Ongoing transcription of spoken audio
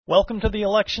Welcome to the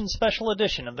election special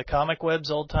edition of the Comic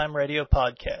Web's Old Time Radio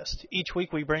podcast. Each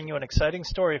week we bring you an exciting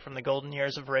story from the golden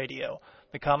years of radio.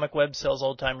 The Comic Web sells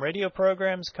old-time radio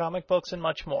programs, comic books, and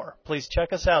much more. Please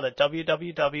check us out at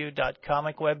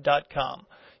www.comicweb.com.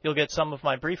 You'll get some of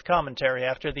my brief commentary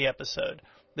after the episode.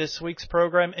 This week's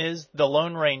program is The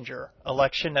Lone Ranger,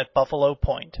 Election at Buffalo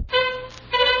Point.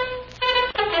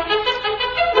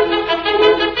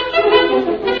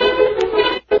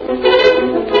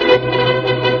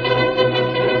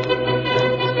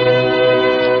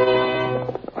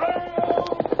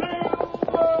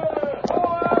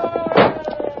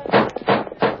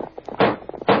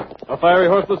 A fiery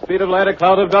horseless speed of light, a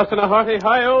cloud of dust, and a hearty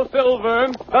hi-yo Silver,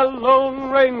 the Lone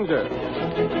Ranger.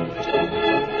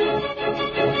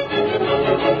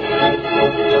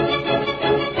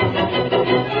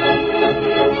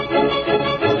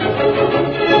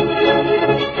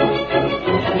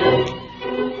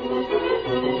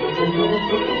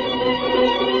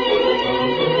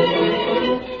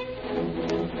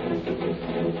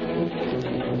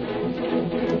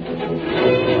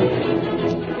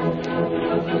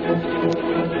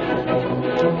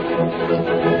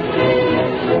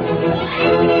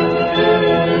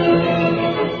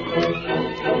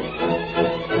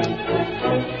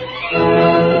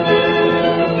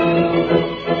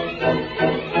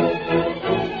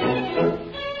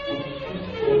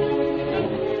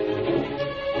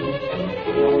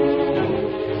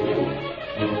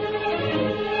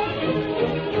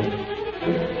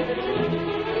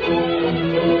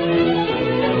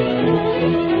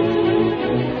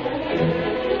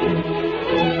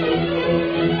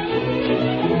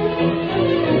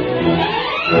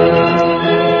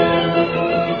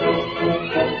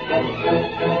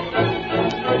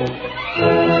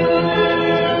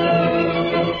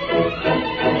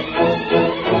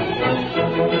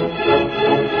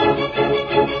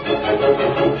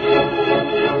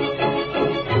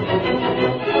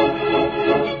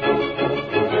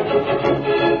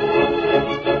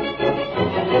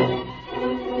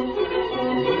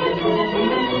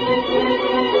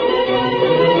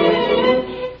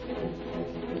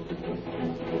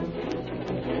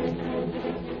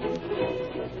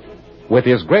 With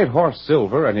his great horse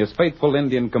Silver and his faithful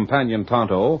Indian companion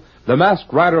Tonto, the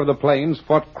masked rider of the plains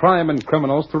fought crime and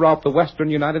criminals throughout the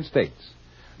western United States.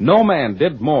 No man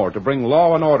did more to bring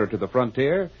law and order to the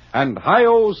frontier, and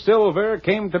Hi-Yo Silver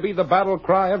came to be the battle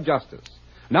cry of justice.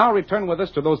 Now return with us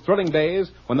to those thrilling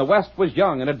days when the West was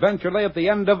young and adventure lay at the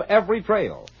end of every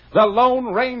trail. The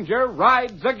Lone Ranger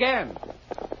rides again.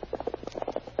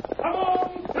 Come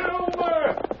on,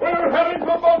 Silver! We're heading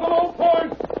for Buffalo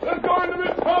Point! There's going to be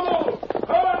trouble!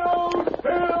 Hi-yo,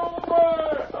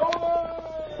 Silver!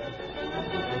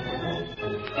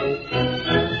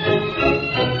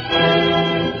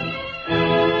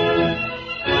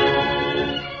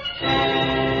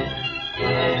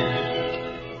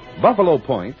 Buffalo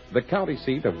Point, the county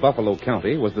seat of Buffalo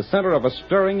County, was the center of a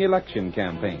stirring election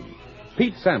campaign.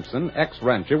 Pete Sampson,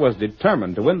 ex-rancher, was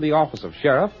determined to win the office of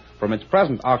sheriff from its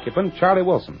present occupant, Charlie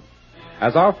Wilson.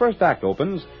 As our first act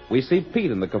opens, we see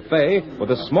Pete in the cafe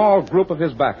with a small group of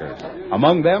his backers.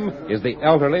 Among them is the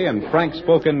elderly and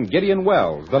frank-spoken Gideon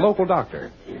Wells, the local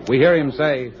doctor. We hear him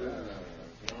say,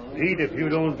 Pete, if you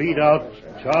don't beat out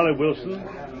Charlie Wilson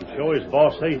and show his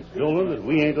boss Ace Dolan that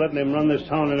we ain't letting him run this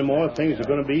town anymore, things are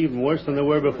going to be even worse than they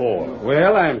were before.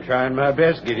 Well, I'm trying my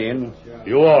best, Gideon.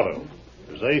 You ought to.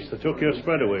 It was Ace that took your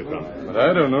spread away from him. But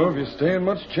I don't know if you stand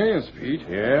much chance, Pete.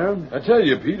 Yeah? I tell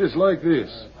you, Pete, it's like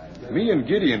this. Me and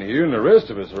Gideon here and the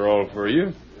rest of us are all for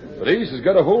you. But Ace has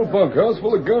got a whole bunkhouse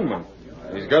full of gunmen.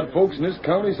 He's got folks in this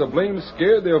county so blamed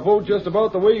scared they'll vote just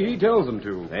about the way he tells them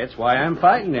to. That's why I'm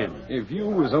fighting him. If you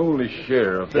was only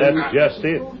sheriff... That's just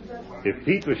it. If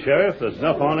Pete was sheriff, there's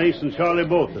enough on Ace and Charlie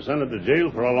both to send him to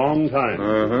jail for a long time.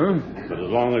 Uh-huh. But as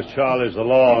long as Charlie's the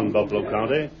law in Buffalo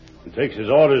County and takes his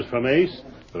orders from Ace,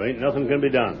 there ain't nothing can be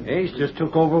done. Ace just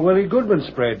took over Willie Goodman's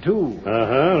spread, too.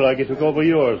 Uh-huh, like he took over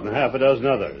yours and half a dozen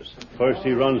others. First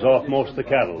he runs off most of the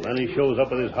cattle. Then he shows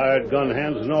up with his hired gun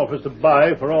hands and offers to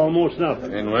buy for almost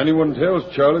nothing. And when anyone tells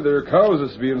Charlie there are cows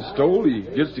that's being stole, he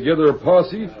gets together a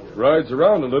posse, rides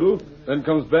around a little, then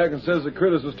comes back and says the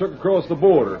critters was took across the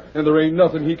border, and there ain't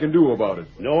nothing he can do about it.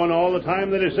 Knowing all the time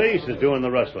that it's Ace is doing the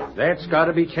rustling. That's got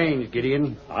to be changed,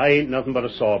 Gideon. I ain't nothing but a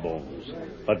sawbones.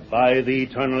 But by the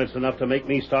eternal, it's enough to make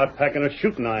me start packing a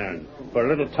shooting iron for a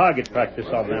little target practice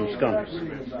of them skunks.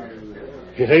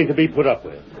 It ain't to be put up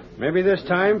with. Maybe this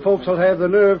time folks will have the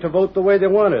nerve to vote the way they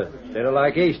want to, instead of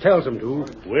like Ace tells them to.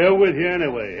 We're with you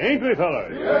anyway, ain't we, fellas?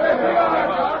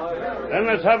 Then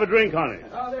let's have a drink on it.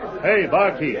 Hey,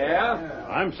 barkeep. Yeah?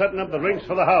 I'm setting up the drinks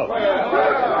for the house.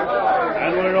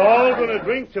 And we're all going to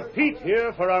drink to Pete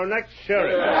here for our next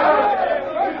sheriff.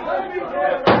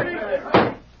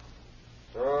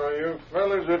 So you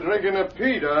fellas are drinking a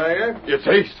Pete, are you? It's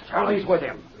Ace. Charlie's with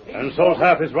him. And so's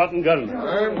half his rotten gunmen.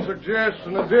 I'm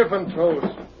suggesting a different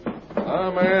toast.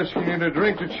 I'm asking you to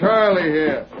drink to Charlie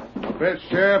here. Best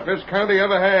sheriff this county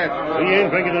ever had. He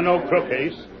ain't drinking to no crook,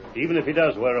 Ace, even if he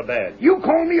does wear a badge. You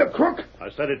call me a crook?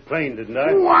 I said it plain, didn't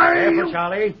I? Why? Careful,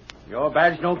 Charlie. Your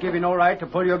badge don't give you no right to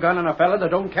pull your gun on a fella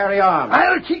that don't carry arms.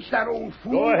 I'll teach that old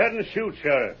fool. Go ahead and shoot,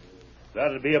 Sheriff.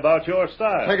 That'd be about your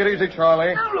style. Take it easy,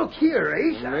 Charlie. Now, look here,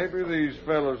 Ace. Maybe these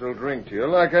fellows will drink to you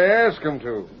like I asked them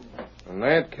to. In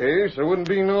that case, there wouldn't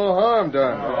be no harm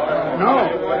done.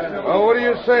 No. Oh, what do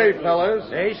you say,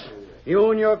 fellas? Ace,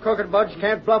 you and your crooked buds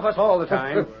can't bluff us all the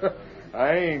time.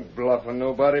 I ain't bluffing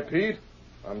nobody, Pete.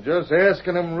 I'm just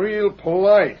asking them real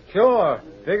polite. Sure.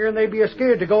 Figuring they'd be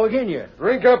scared to go again you.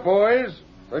 Drink up, boys.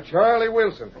 For Charlie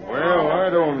Wilson. Well, I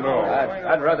don't know.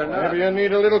 I'd rather not. Maybe you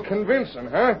need a little convincing,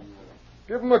 huh?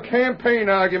 Give them a campaign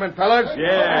argument, fellas.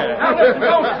 Yeah. Now, let's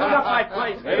go. Clean up my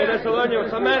place. Maybe this will learn you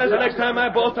some manners the next time my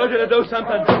boss told you to do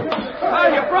something. Oh,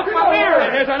 you broke my beard.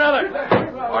 And here's another.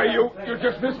 Why, you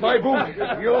just missed my boot.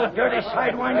 You dirty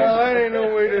sidewinder. Well, that ain't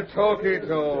no way to talk it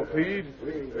all, Pete.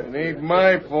 It ain't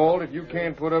my fault if you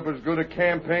can't put up as good a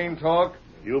campaign talk.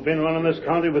 You've been running this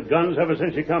county with guns ever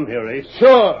since you come here, Ace.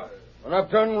 Sure, and I've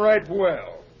done right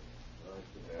well.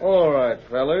 All right,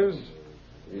 fellas.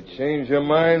 You change your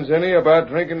minds any about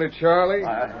drinking to Charlie?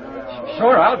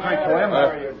 Sure, I'll drink to him.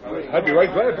 I'd be right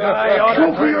glad.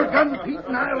 Show for your gun, Pete,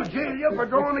 and I'll jail you for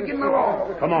drawing against the law.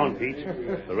 Come on, Pete.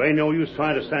 There ain't no use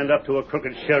trying to stand up to a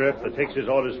crooked sheriff that takes his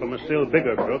orders from a still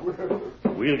bigger crook.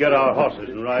 We'll get our horses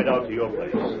and ride out to your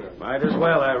place. Might as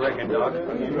well, I reckon, Doc.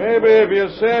 Maybe if you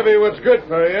savvy what's good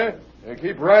for you, you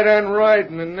keep right on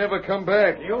riding and never come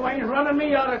back. You ain't running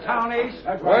me out of town, Ace.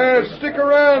 Well, stick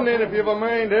around then if you've a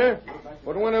mind, eh?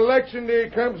 But when election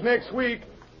day comes next week,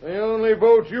 the only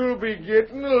vote you'll be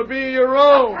getting will be your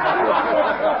own.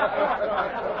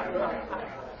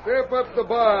 Step up the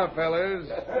bar, fellas.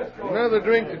 Another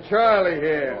drink to Charlie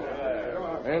here.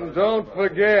 And don't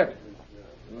forget,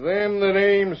 them that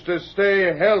aims to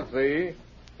stay healthy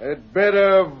had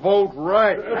better vote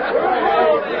right.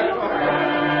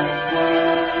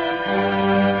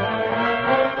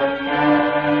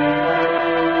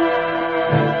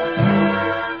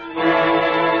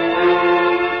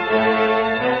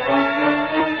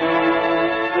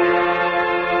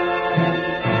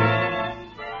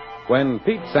 When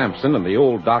Pete Sampson and the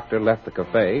old doctor left the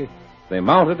cafe, they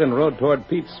mounted and rode toward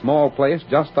Pete's small place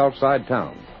just outside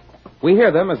town. We hear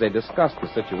them as they discuss the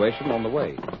situation on the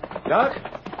way. Doc,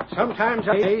 sometimes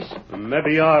Ace.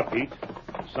 Maybe you are, Pete.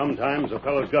 Sometimes a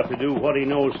fellow's got to do what he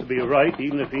knows to be right,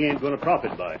 even if he ain't going to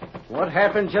profit by it. What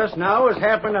happened just now has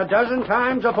happened a dozen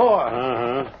times before.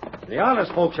 Uh-huh. The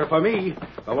honest folks are for me,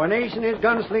 but when Ace and his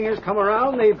gunslingers come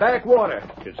around, they back water.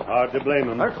 It's hard to blame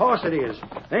him. Of course it is.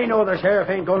 They know the sheriff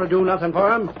ain't going to do nothing for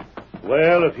them.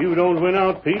 Well, if you don't win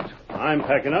out, Pete, I'm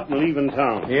packing up and leaving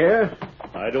town. Yeah?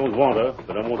 I don't want to,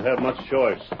 but I won't have much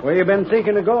choice. Where you been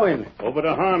thinking of going? Over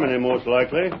to Harmony, most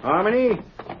likely. Harmony?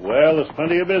 Well, there's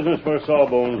plenty of business for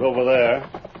Sawbones over there.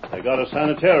 They got a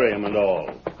sanitarium and all.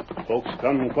 Folks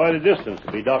come from quite a distance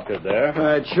to be doctored there.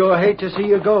 I'd sure hate to see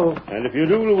you go. And if you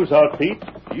do lose out, Pete,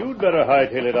 you'd better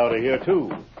hightail it out of here,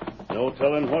 too. No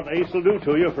telling what Ace will do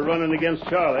to you for running against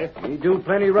Charlie. He'd do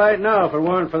plenty right now if it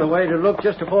weren't for the way it looked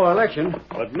just before election.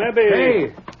 But maybe...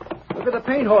 Hey, look at the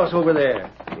paint horse over there.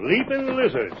 Leaping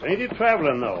lizards. Ain't he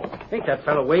traveling, though? Ain't that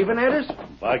fellow waving at us?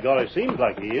 By golly, seems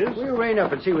like he is. We'll rein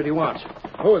up and see what he wants.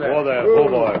 Whoa there. Whoa there. Whoa,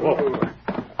 boy.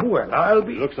 Whoa. Well, I'll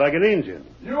be... Looks like an Injun.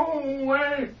 You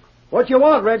wait. What you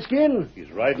want, Redskin? He's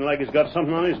riding like he's got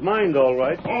something on his mind, all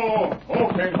right. Oh,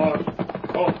 okay, boss.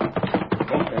 Okay.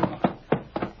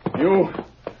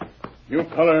 You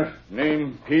color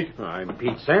name Pete? I'm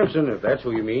Pete Sampson, if that's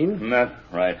who you mean. That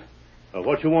right.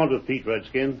 What you want with Pete,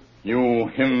 Redskin? You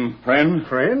him friend?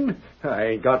 Friend? I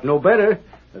ain't got no better.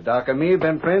 The doc and me have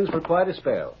been friends for quite a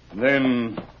spell.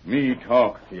 Then me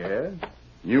talk. Yeah?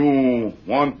 You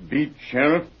want beat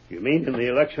sheriff? You mean in the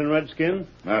election, Redskin?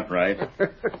 That right.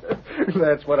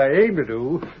 That's what I aim to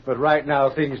do, but right now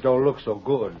things don't look so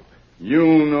good.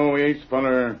 You know Ace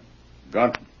feller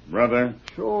got brother?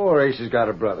 Sure, Ace has got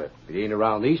a brother. He ain't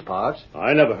around these parts.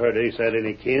 I never heard Ace had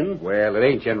any kin. Well, it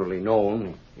ain't generally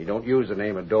known. He don't use the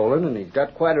name of Dolan, and he's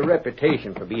got quite a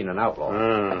reputation for being an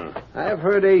outlaw. I've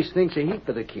heard Ace thinks a heap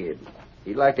of the kid.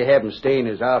 He'd like to have him stay in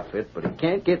his outfit, but he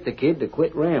can't get the kid to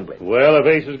quit rambling. Well, if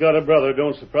Ace has got a brother,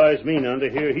 don't surprise me none to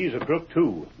hear he's a crook,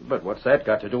 too. But what's that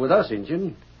got to do with us,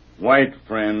 Injun? White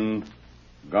friend,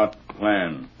 got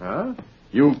plan. Huh?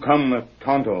 You come with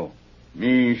Tonto.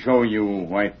 Me show you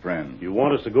white friend. You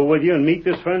want us to go with you and meet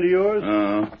this friend of yours?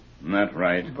 That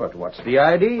right. But what's the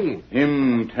idea?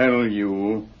 Him tell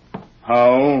you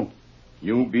how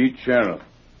you beat sheriff.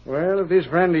 Well, if this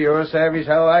friend of yours savvies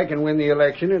how I can win the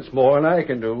election, it's more than I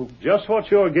can do. Just what's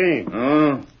your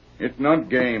game? It not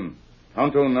game.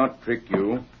 Tonto not trick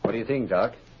you. What do you think,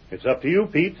 Doc? It's up to you,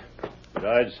 Pete. But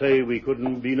I'd say we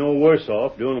couldn't be no worse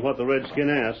off doing what the redskin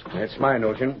asks. That's my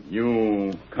notion.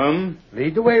 You come?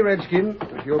 Lead the way, Redskin.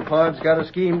 If your pod's got a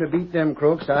scheme to beat them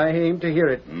crooks, I aim to hear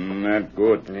it. That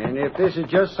good. And if this is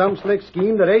just some slick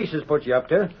scheme that Ace has put you up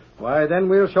to, why, then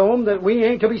we'll show 'em that we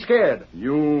ain't to be scared.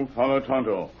 You follow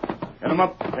Tonto. Get him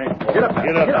up. Hey. Get up,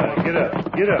 Get up, get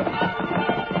up, get up.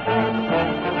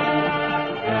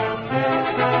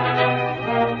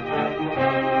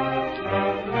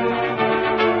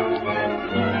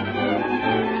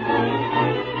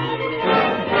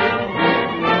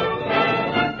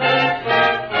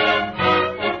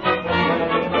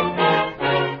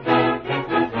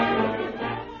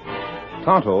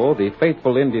 Tonto, the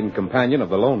faithful Indian companion of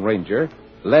the Lone Ranger,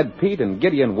 led Pete and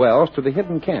Gideon Wells to the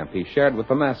hidden camp he shared with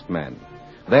the masked man.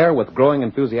 There, with growing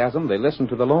enthusiasm, they listened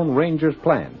to the Lone Ranger's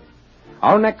plan.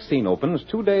 Our next scene opens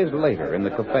 2 days later in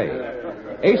the cafe.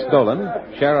 Ace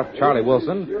Dolan, Sheriff Charlie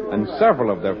Wilson, and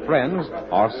several of their friends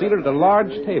are seated at a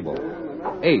large table.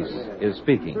 Ace is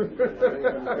speaking.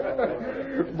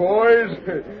 Boys,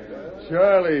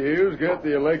 Charlie here's got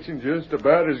the election just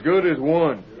about as good as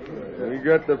won. We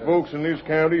got the folks in this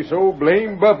county so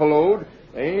blame buffaloed,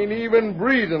 they ain't even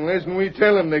breathing unless we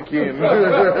tell them they can.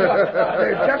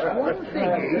 There's just one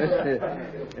thing,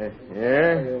 Ace.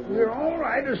 Yeah? We're all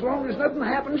right as long as nothing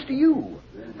happens to you.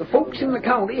 The folks in the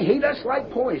county hate us like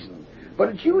poison, but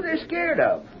it's you they're scared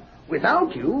of.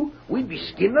 Without you, we'd be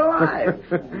skinned alive.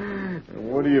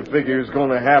 What do you figure's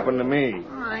going to happen to me?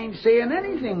 I ain't saying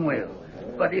anything will,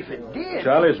 but if it did...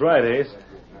 Charlie's right, Ace.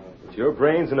 It's your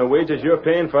brains and the wages you're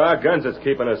paying for our guns that's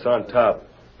keeping us on top.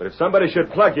 But if somebody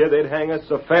should plug you, they'd hang us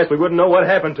so fast we wouldn't know what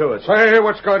happened to us. Say,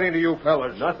 what's got into you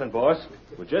fellas? Nothing, boss.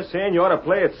 We're just saying you ought to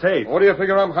play it safe. What do you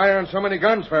figure I'm hiring so many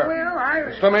guns for? Well,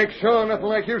 It's to make sure nothing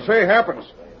like you say happens.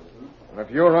 And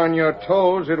if you're on your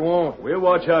toes, it won't. We'll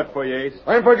watch out for you, Ace.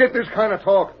 And forget this kind of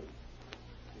talk.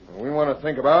 What we want to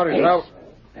think about is Ace, how...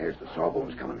 there's the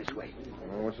Sawbones coming this way.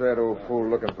 What's that old fool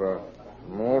looking for?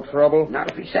 More trouble?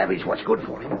 Not if he savvies what's good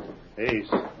for him. Ace,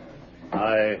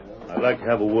 I'd like to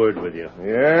have a word with you.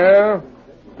 Yeah?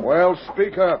 Well,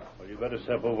 speak up. Well, you better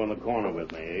step over in the corner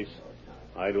with me, Ace.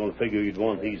 I don't figure you'd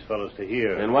want these fellas to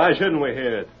hear. And why shouldn't we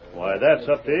hear it? Why, that's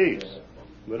up to Ace.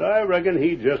 But I reckon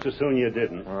he'd just as soon you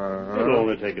didn't. It'll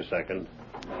only take a second.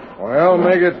 Well,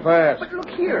 make it fast. But look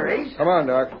here, Ace. Come on,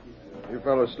 Doc. You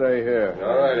fellas stay here.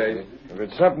 All right, Ace. If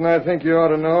it's something I think you ought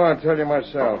to know, I'll tell you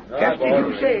myself. Just as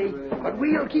you say, but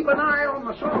we'll keep an eye on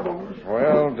the Sawbones.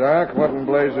 Well, Doc, what in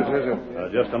blazes is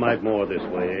it? Just a mite more this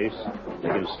way, Ace. They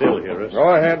can still hear us.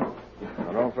 Go ahead.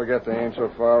 Now, don't forget they ain't so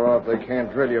far off they can't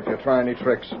drill you if you try any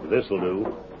tricks. This'll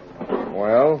do.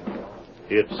 Well?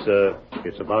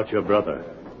 It's about your brother.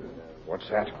 What's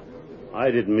that?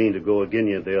 I didn't mean to go agin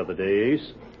you the other day,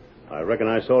 Ace. I reckon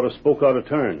I sort of spoke out of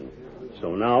turn.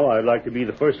 So now I'd like to be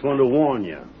the first one to warn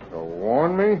you. To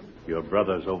warn me? Your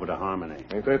brother's over to Harmony.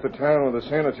 Ain't that the town where the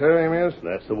sanitarium is?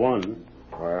 That's the one.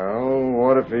 Well,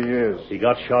 what if he is? He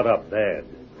got shot up bad.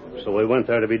 So we went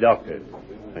there to be doctored.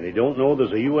 And he don't know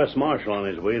there's a U.S. Marshal on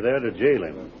his way there to jail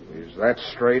him. Is that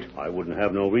straight? I wouldn't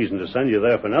have no reason to send you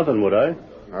there for nothing, would I?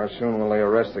 How soon will they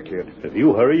arrest the kid? If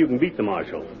you hurry, you can beat the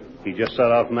Marshal. He just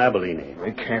set out from Abilene.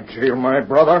 They can't jail my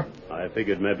brother. I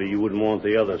figured maybe you wouldn't want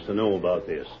the others to know about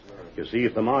this. You see,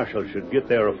 if the Marshal should get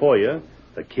there afore you,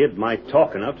 the kid might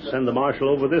talk enough to send the Marshal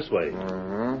over this way.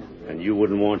 Mm-hmm. And you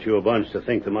wouldn't want your bunch to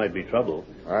think there might be trouble.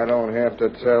 I don't have to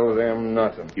tell them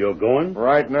nothing. You're going?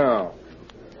 Right now.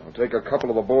 I'll take a couple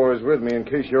of the boys with me in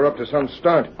case you're up to some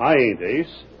stunt. I ain't,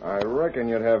 Ace. I reckon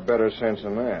you'd have better sense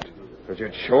than that. Because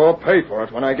you'd sure pay for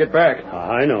it when I get back.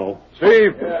 I know.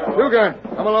 Steve, Dugan,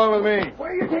 come along with me.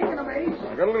 Where are you taking them, Ace?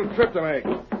 I've got a little trip to make.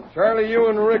 Charlie, you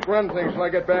and Rick run things till I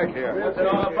get back here. What's it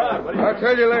all about? I'll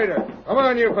tell you later. Come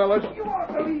on, you fellas. You ought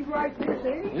to leave right this,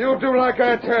 Ace. You do like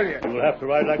I tell you. You'll have to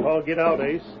ride like all get out,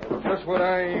 Ace. Just what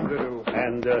I aim to do.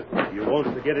 And you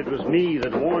won't forget it was me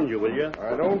that warned you, will you?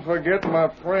 I don't forget my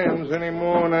friends any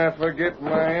more than I forget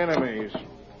my enemies.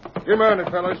 Get mounted,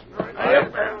 fellas.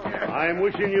 I'm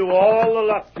wishing you all the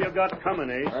luck you got coming,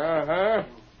 Ace. Uh-huh.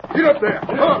 Get up there.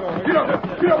 Come on. Get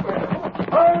up. Get up there.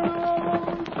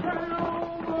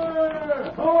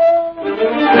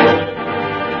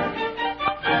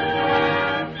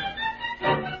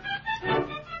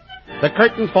 The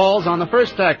curtain falls on the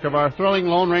first act of our thrilling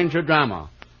Lone Ranger drama.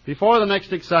 Before the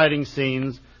next exciting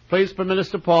scenes, please permit us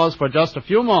to pause for just a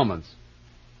few moments.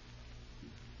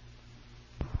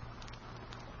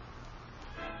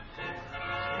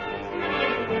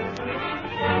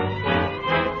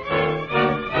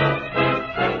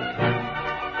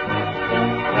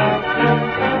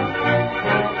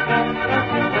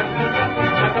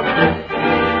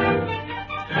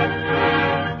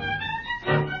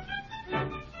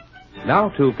 Now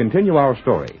to continue our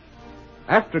story.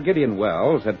 After Gideon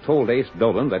Wells had told Ace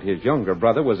Dolan that his younger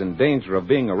brother was in danger of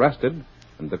being arrested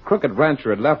and the crooked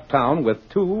rancher had left town with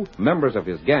 2 members of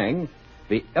his gang,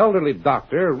 the elderly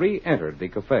doctor re-entered the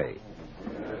cafe.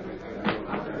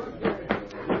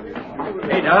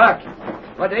 Hey, Doc.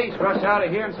 What Ace rush out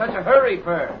of here in such a hurry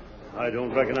for? I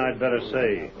don't reckon I'd better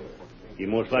say. He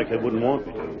most likely wouldn't want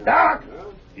me to. Doc,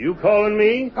 You calling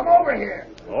me? come over here.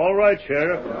 All right,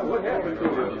 Sheriff.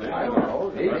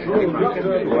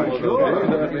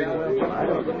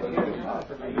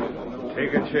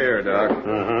 Take a chair, Doc.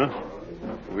 Uh-huh.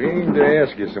 We aim to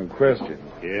ask you some questions.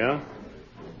 Yeah?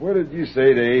 What did you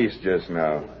say to Ace just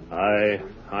now?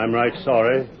 I'm right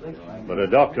sorry, but a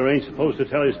doctor ain't supposed to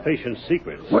tell his patients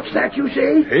secrets. What's that you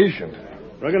say? Patient.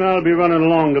 Reckon I'll be running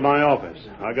along to my office.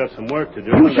 I got some work to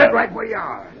do. You sit right where you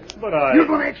are. But You're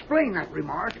going to explain that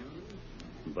remark.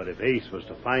 But if Ace was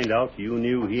to find out you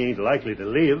knew he ain't likely to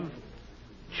live...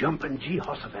 Jumping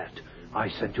Jehoshaphat. I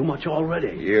said too much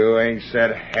already. You ain't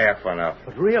said half enough.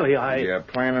 But really, You're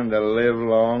planning to live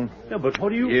long? Yeah, but what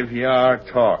do you... If you are,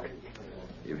 talk.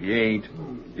 If you ain't,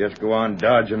 just go on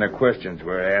dodging the questions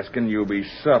we're asking. You'll be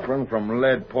suffering from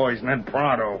lead poisoning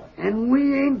pronto. And we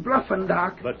ain't bluffing,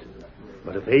 Doc. But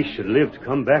if Ace should live to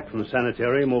come back from the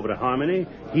sanitarium over to Harmony,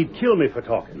 he'd kill me for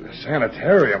talking. The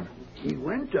sanitarium? He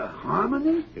went to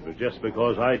Harmony? It was just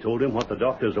because I told him what the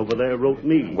doctors over there wrote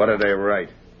me. What did they write?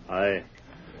 I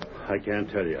can't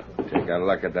tell you. Take a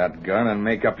look at that gun and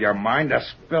make up your mind to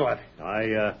spill it.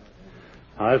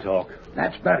 I'll talk.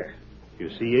 That's better. You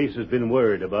see, Ace has been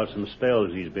worried about some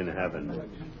spells he's been having.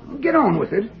 Get on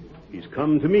with it. He's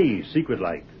come to me,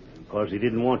 secret-like, because he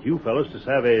didn't want you fellas to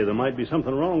savvy there might be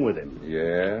something wrong with him.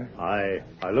 Yeah? I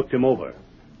looked him over,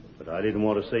 but I didn't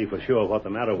want to say for sure what the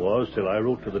matter was till I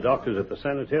wrote to the doctors at the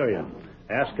sanitarium,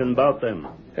 asking about them.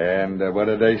 And what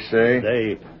did they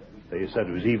say? They said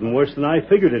it was even worse than I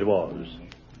figured it was.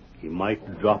 He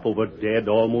might drop over dead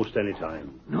almost any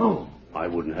time. No. I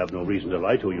wouldn't have no reason to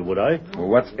lie to you, would I? Well,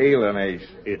 what's ailing Ace?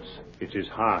 It's his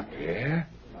heart. Yeah?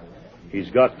 He's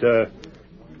got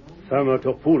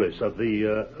thermatophilus of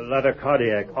the ladder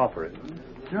cardiac operant.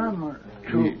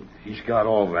 He's got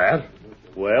all that?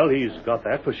 Well, he's got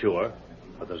that for sure.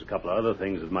 But there's a couple of other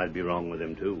things that might be wrong with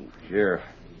him, too. Sheriff,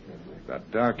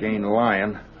 that Doc ain't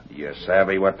lying. You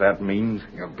savvy what that means?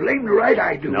 You're blamed right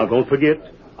I do. Now, don't forget,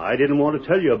 I didn't want to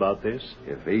tell you about this.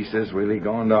 If Ace is really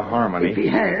going to Harmony... If he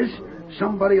has,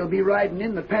 somebody will be riding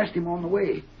in that passed him on the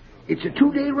way. It's a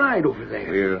 2-day ride over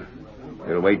there.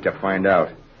 We'll wait to find out.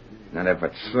 And if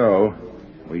it's so,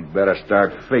 we'd better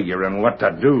start figuring what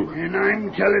to do. And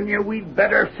I'm telling you, we'd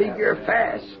better figure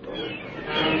fast.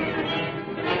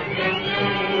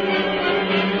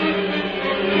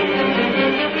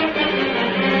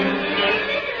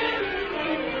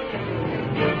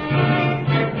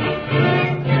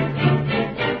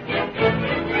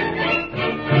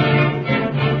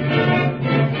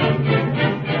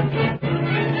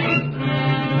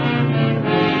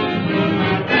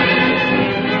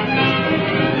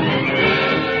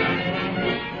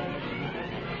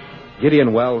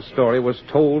 Gideon Wells' story was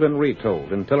told and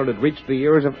retold until it had reached the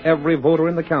ears of every voter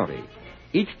in the county.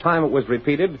 Each time it was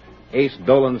repeated, Ace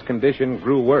Dolan's condition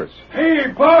grew worse. Hey,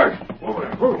 Bart!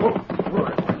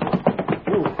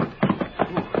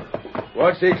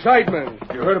 What's the excitement?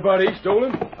 You heard about Ace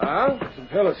Dolan? Huh? Some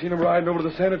fellas seen him riding over to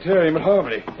the sanitarium at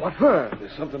Harmony. What for?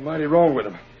 There's something mighty wrong with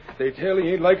him. They tell he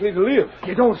ain't likely to live.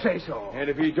 You don't say so. And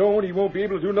if he don't, he won't be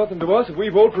able to do nothing to us if we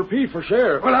vote for Pete for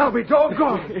sheriff. Well, I'll be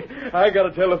doggone. I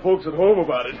gotta tell the folks at home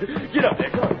about it. Get up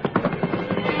there, come on.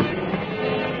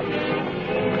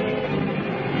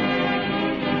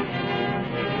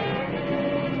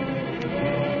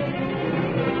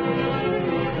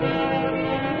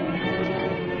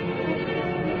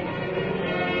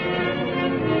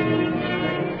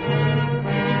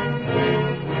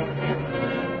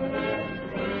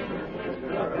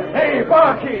 Hey,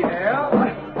 Barkeep.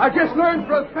 I just learned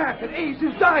for a fact that Ace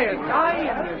is dying.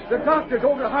 Dying? The doctors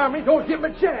over at Harmony don't give him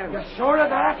a chance. You're sure of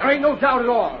that? There ain't no doubt at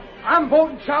all. I'm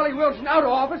voting Charlie Wilson out of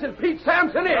office and Pete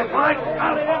Sampson in. Fine,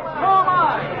 Charlie. So am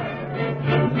I.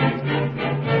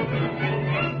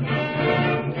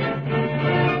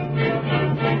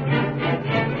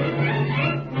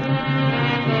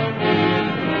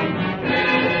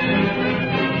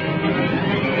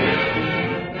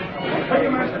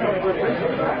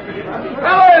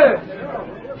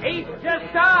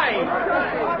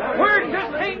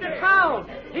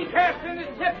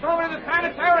 over to the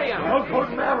sanitarium. Don't go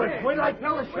to Maverick. Wait till I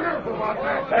tell the sheriff about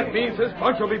that. That means this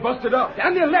bunch will be busted up.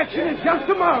 And the election is just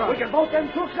tomorrow. We can vote them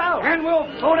crooks out. And we'll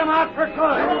vote them out for good.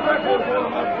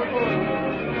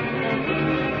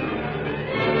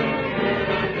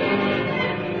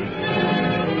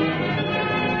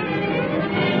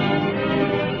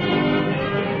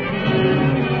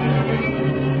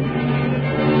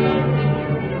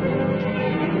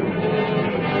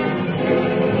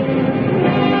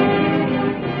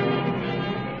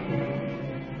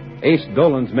 Ace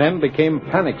Dolan's men became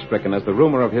panic-stricken as the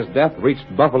rumor of his death reached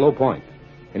Buffalo Point.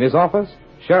 In his office,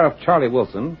 Sheriff Charlie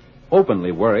Wilson,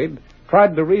 openly worried,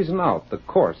 tried to reason out the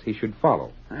course he should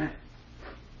follow.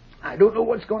 I don't know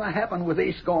what's going to happen with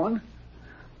Ace gone.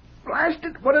 Blast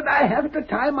it, what did I have to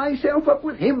tie myself up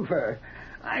with him for?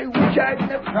 I wish I'd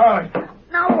never... Charlie.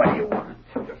 Now what do you want?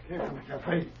 Just came from the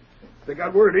cafe. They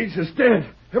got word Ace is dead.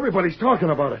 Everybody's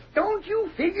talking about it. Don't you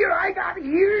figure I got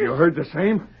ears? You heard the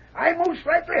same? I most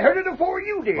likely heard it before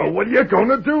you did. Well, what are you going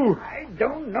to do? I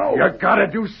don't know. You got to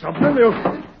do something.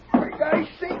 For God's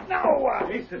sake, now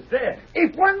what? Ace is dead.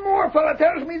 If one more fella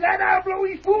tells me that, I'll blow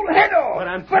his fool head off. But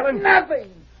I'm telling... But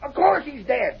nothing. Of course he's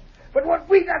dead. But what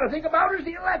we got to think about is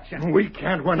the election. We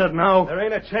can't win it now. There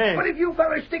ain't a chance. But if you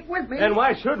fellas stick with me... Then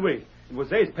why should we? It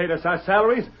was Ace paid us our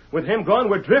salaries. With him gone,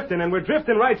 we're drifting, and we're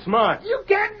drifting right smart. You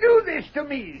can't do this to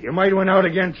me. You might win out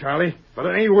again, Charlie, but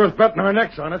it ain't worth betting our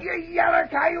necks on it. You yeller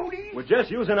coyotes. We're just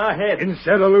using our heads.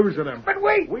 Instead of losing them. But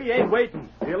wait. We ain't waiting.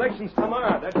 The election's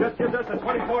tomorrow. That just gives us a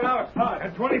 24-hour start.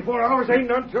 And 24 hours ain't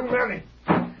none too many.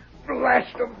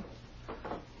 Blast them.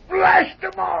 Blast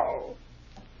them all.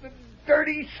 The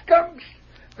dirty skunks.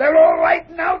 They're all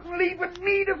lighting out and leaving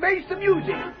me to face the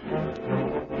music.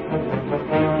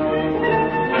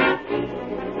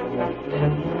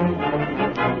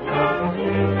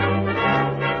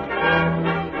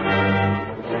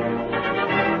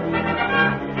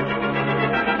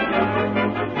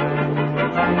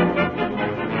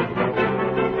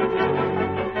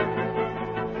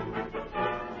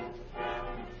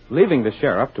 Leaving the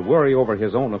sheriff to worry over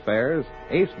his own affairs,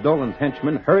 Ace Dolan's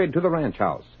henchmen hurried to the ranch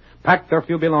house, packed their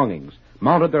few belongings,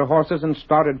 mounted their horses, and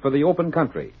started for the open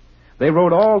country. They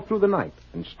rode all through the night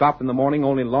and stopped in the morning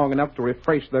only long enough to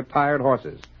refresh their tired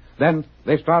horses. Then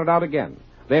they started out again.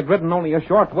 They had ridden only a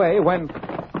short way when...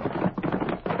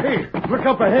 Hey, look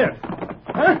up ahead.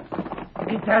 Huh?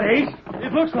 Ain't that Ace?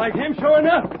 It looks like him, sure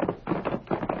enough.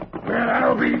 Well,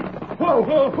 that'll be... Whoa,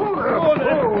 whoa, whoa,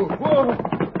 whoa, whoa.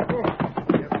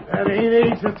 That ain't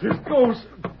Ace, it's his ghost.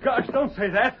 Gosh, don't say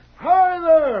that. Hi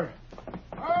there.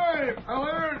 Hi,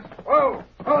 fellas. Whoa,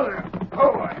 oh there.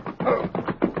 Oh, oh.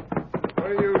 What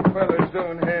are you fellas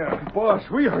doing here? Boss,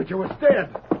 we heard you was dead.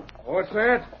 What's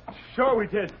that? Sure we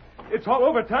did. It's all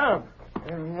over town.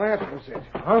 And that was it,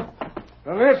 huh?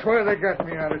 And that's why they got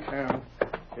me out of town.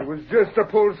 It was just to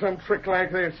pull some trick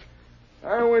like this.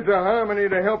 I went to Harmony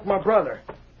to help my brother.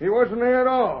 He wasn't there at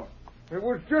all. It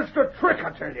was just a trick,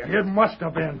 I tell you. It must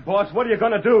have been. Boss, what are you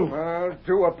going to do? I'll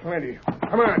do a plenty.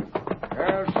 Come on.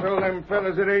 I'll show them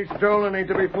fellas that Ace Dolan ain't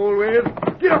to be fooled with.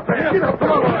 Get up there. Get up.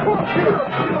 Come on. Get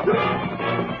up. Get up.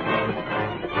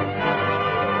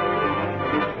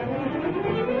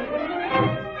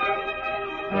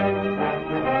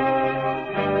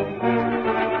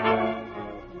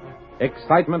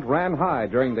 Excitement ran high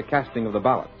during the casting of the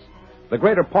ballots. The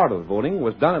greater part of the voting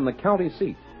was done in the county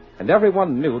seat, and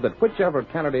everyone knew that whichever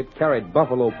candidate carried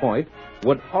Buffalo Point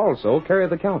would also carry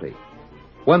the county.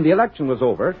 When the election was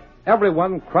over,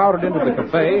 everyone crowded into the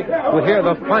cafe to hear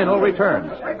the final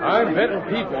returns. I'm betting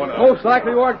Pete won it. Most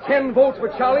likely we want 10 votes for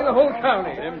Charlie in the whole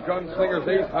county. Them gunslingers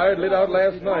Ace hired lit out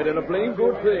last night, and a blame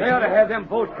good thing. They ought to have them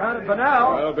votes counted by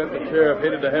now. I'll bet the sheriff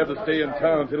hated to have to stay in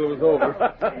town till it was over.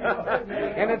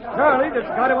 And it's Charlie that's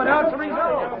got to announce the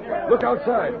result. Look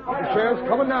outside. The sheriff's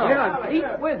coming now. Yeah, and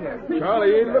Pete with him.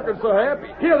 Charlie ain't looking so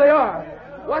happy. Here they are.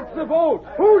 What's the vote?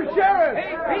 Who's sheriff?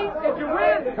 Hey, Pete, did you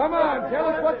win? Come on, tell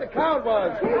us what the count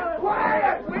was. Keep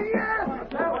quiet, will you?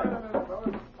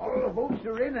 All the votes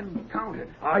are in and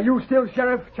counted. Are you still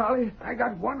sheriff, Charlie? I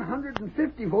got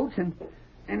 150 votes,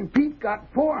 and Pete got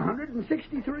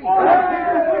 463.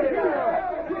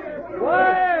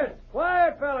 Quiet!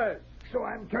 Quiet, fellas! So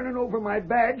I'm turning over my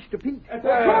badge to Pete. And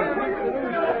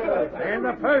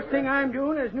the first thing I'm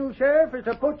doing as new sheriff is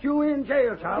to put you in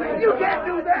jail, Charlie. You can't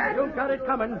do that. You've got it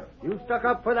coming. You stuck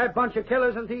up for that bunch of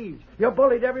killers and thieves. You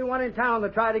bullied everyone in town to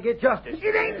try to get justice.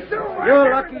 It ain't so.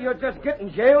 You're lucky you're just getting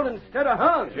jailed instead of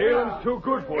hung. Jailing's too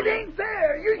good for It you. ain't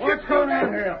fair. You should What's going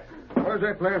on here? Where's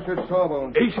that blasted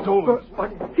Sawbones? He stole it.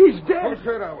 But he's dead. Who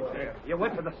said I was dead? You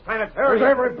went to the sanitarium. Is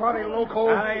everybody loco?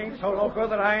 I ain't so loco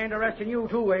that I ain't arresting you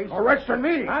too, Ace. Arresting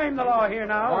me? I'm the law here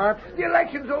now. What? The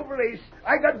election's over, Ace.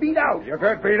 I got beat out. You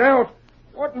got beat out?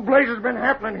 What in blazes has been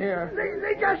happening here?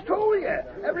 They just told you.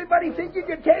 Everybody thinking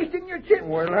you're tasting your chips.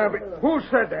 Well, who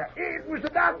said that? It was the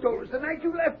doctors the night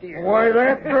you left here. Why,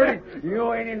 that dirty...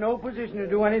 You ain't in no position to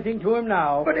do anything to him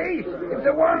now. But, Ace, if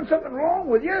there wasn't something wrong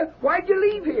with you, why'd you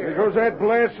leave here? Because that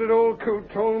blasted old coot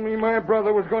told me my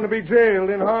brother was going to be jailed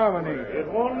in Harmony.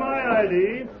 It wasn't my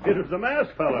idea. It was the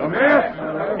masked fellow. The masked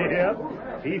fellow? Yeah.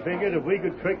 He figured if we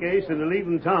could trick Ace into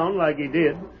leaving town like he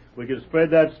did, we could spread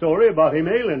that story about him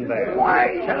ailing bad.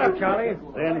 Why? Shut up, Charlie.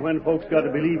 Then when folks got to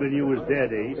believing you was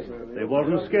dead, Ace, they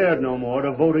wasn't scared no more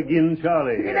to vote again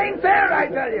Charlie. It ain't fair, I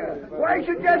tell you. Why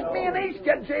should just me and Ace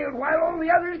get jailed while all the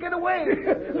others get away?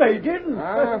 They didn't.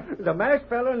 The masked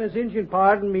fellow and his Indian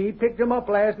pard and me picked him up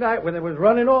last night when they was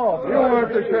running off. You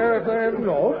weren't the sheriff then?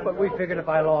 No, but we figured if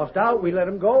I lost out, we'd let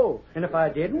him go. And if I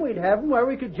didn't, we'd have him where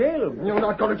we could jail him. You're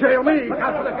not going to jail me. Look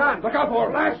out for the gun. Look out for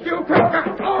him. Blast you.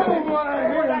 Oh,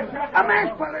 my. A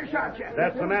masked fella shot you.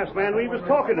 That's the masked man we was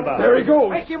talking about. There he goes.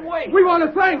 Make him wait. We want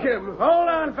to thank him. Hold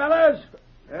on, fellas.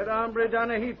 That hombre done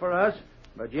a heap for us,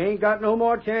 but you ain't got no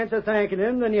more chance of thanking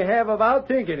him than you have about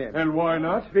thinking him. And why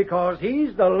not? Because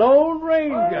he's the Lone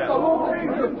Ranger. The Lone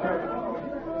Ranger.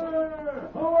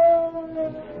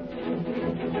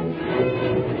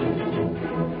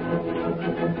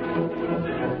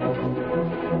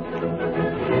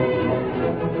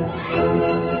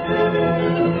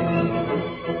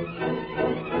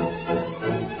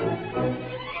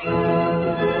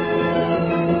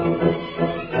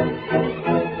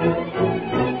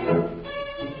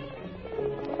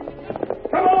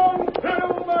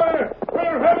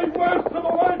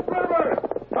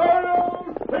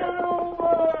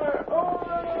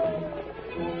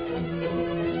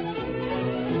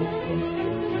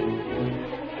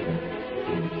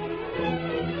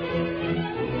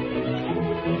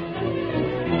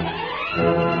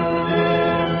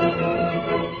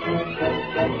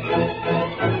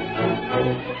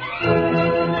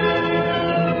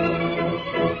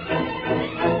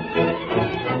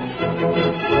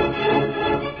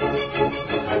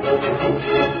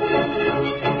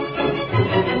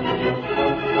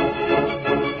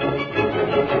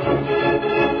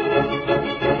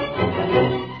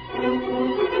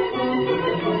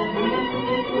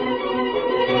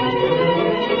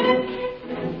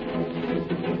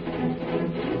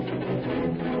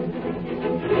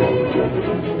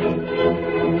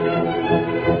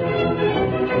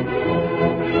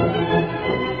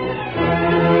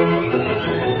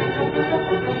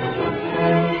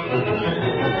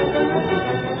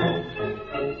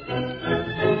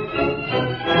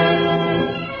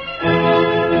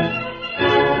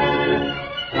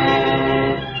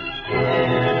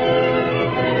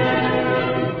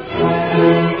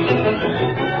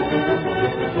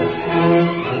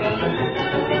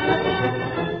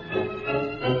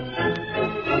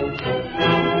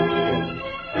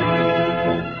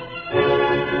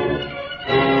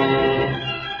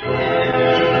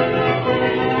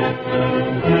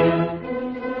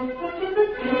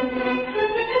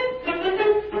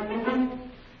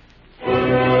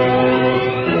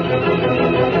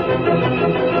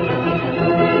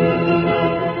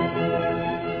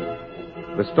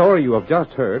 The story you have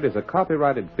just heard is a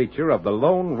copyrighted feature of the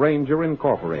Lone Ranger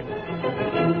Incorporated.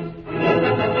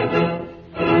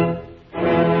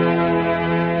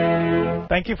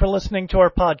 Thank you for listening to our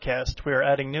podcast. We are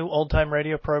adding new old-time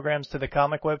radio programs to the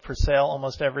Comic Web for sale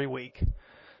almost every week.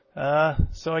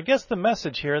 So I guess the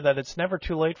message here that it's never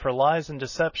too late for lies and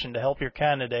deception to help your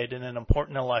candidate in an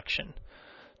important election.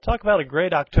 Talk about a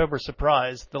great October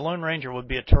surprise. The Lone Ranger would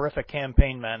be a terrific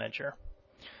campaign manager.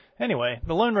 Anyway,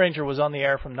 The Lone Ranger was on the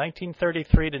air from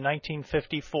 1933 to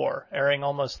 1954, airing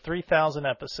almost 3,000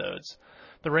 episodes.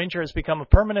 The Ranger has become a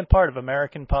permanent part of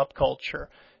American pop culture.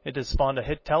 It has spawned a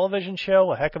hit television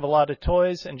show, a heck of a lot of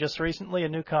toys, and just recently a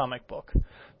new comic book.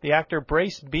 The actor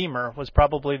Brace Beemer was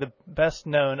probably the best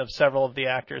known of several of the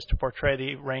actors to portray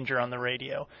the Ranger on the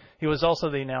radio. He was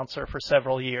also the announcer for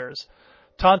several years.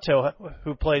 Tonto,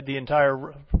 who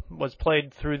was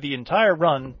played through the entire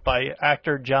run by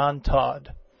actor John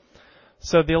Todd.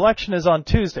 So the election is on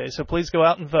Tuesday, so please go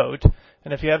out and vote.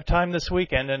 And if you have time this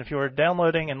weekend, and if you are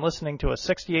downloading and listening to a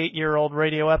 68-year-old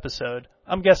radio episode,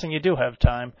 I'm guessing you do have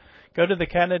time, go to the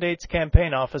candidate's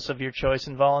campaign office of your choice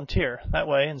and volunteer. That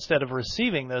way, instead of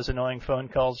receiving those annoying phone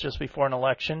calls just before an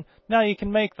election, now you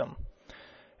can make them.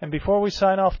 And before we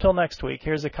sign off till next week,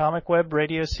 here's a Comic Web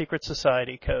Radio Secret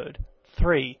Society code.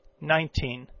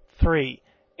 319-3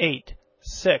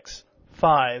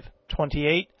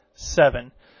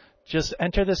 865-287. Just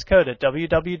enter this code at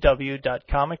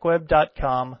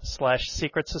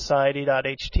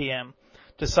www.comicweb.com/secretsociety.htm.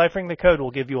 Deciphering the code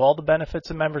will give you all the benefits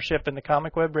of membership in the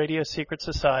Comic Web Radio Secret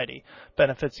Society.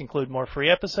 Benefits include more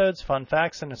free episodes, fun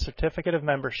facts, and a certificate of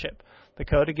membership. The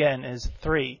code again is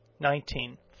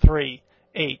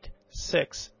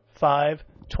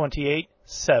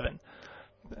 319-386-5287.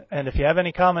 And if you have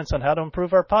any comments on how to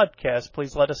improve our podcast,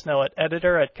 please let us know at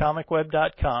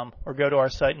editor@comicweb.com or go to our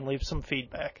site and leave some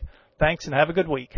feedback. Thanks and have a good week.